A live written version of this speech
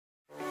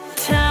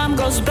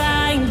goes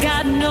by and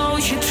God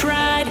knows you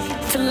tried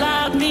to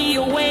lock me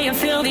away and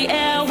fill the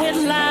air with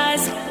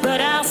lies,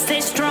 but I'll stay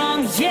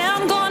strong, yeah,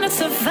 I'm gonna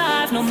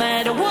survive. No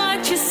matter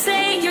what you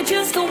say, you're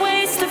just a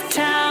waste of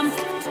time.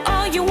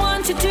 All you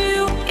want to do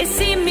is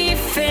see me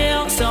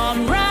fail, so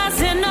I'm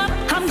rising up,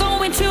 I'm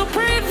going to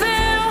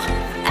prevail.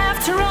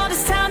 After all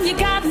this time, you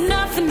got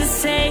nothing to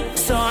say,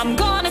 so I'm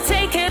gonna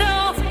take it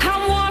all,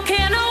 I'm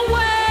walking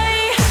away.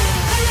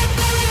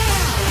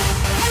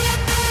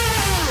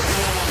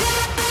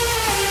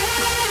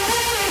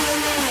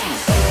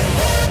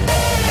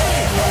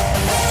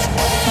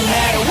 No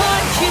matter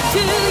what you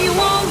do, you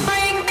won't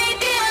bring me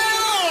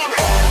down.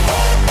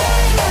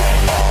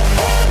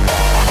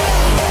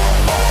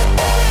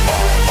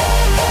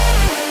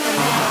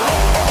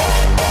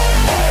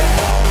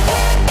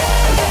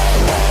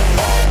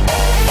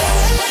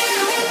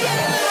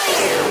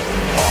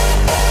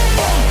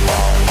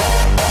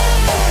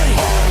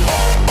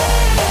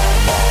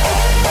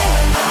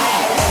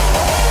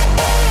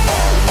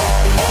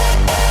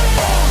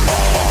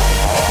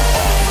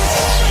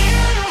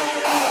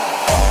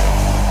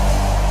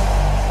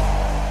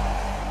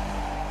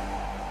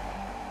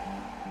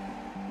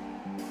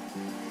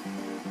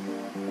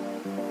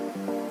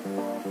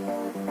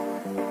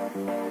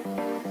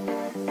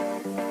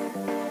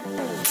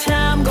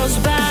 Time goes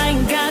by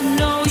and God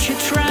knows you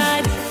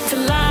tried to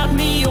lock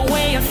me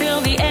away and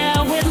fill the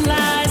air with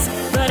lies,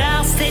 but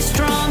I'll stay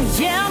strong,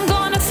 yeah, I'm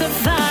gonna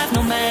survive.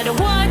 No matter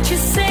what you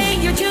say,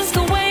 you're just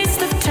a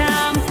waste of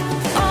time.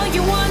 All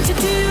you want to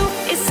do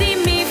is see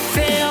me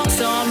fail,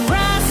 so I'm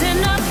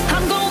rising up,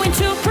 I'm going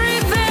to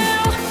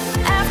prevail.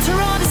 After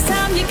all this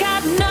time, you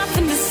got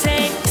nothing to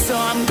say, so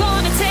I'm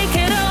gonna take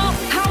it all,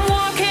 I'm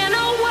walking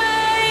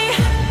away.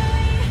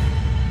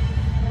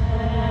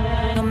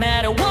 No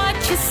matter what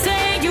you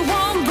say, you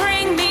won't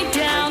bring me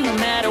down. No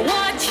matter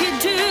what you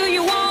do,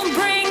 you won't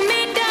bring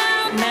me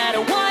down. No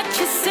matter what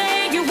you say,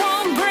 you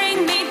won't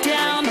bring me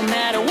down. No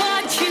matter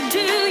what you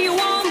do, you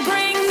won't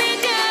bring me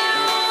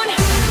down.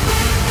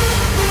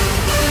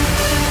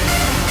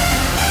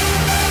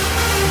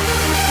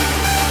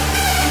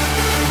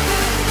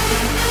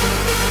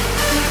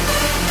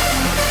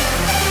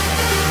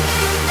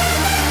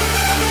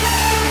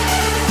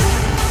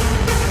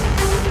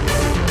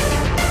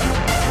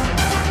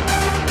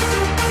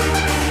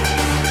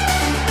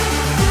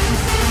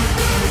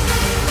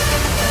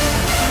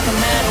 No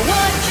matter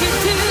what you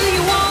do,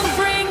 you won't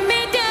bring me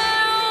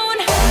down.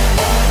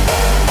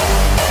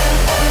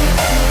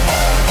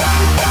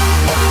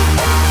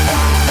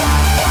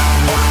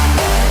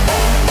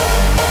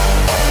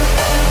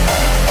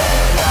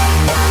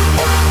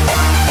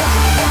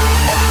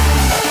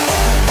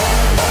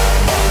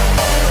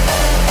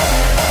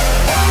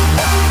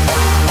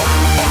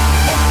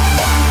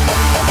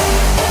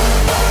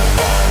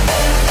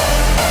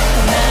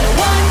 No matter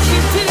what you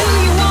do,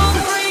 you won't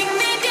bring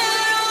me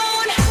down.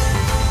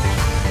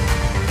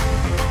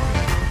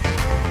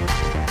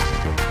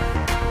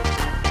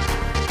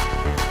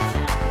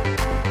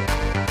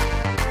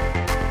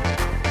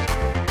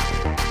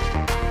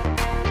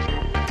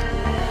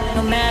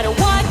 No matter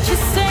what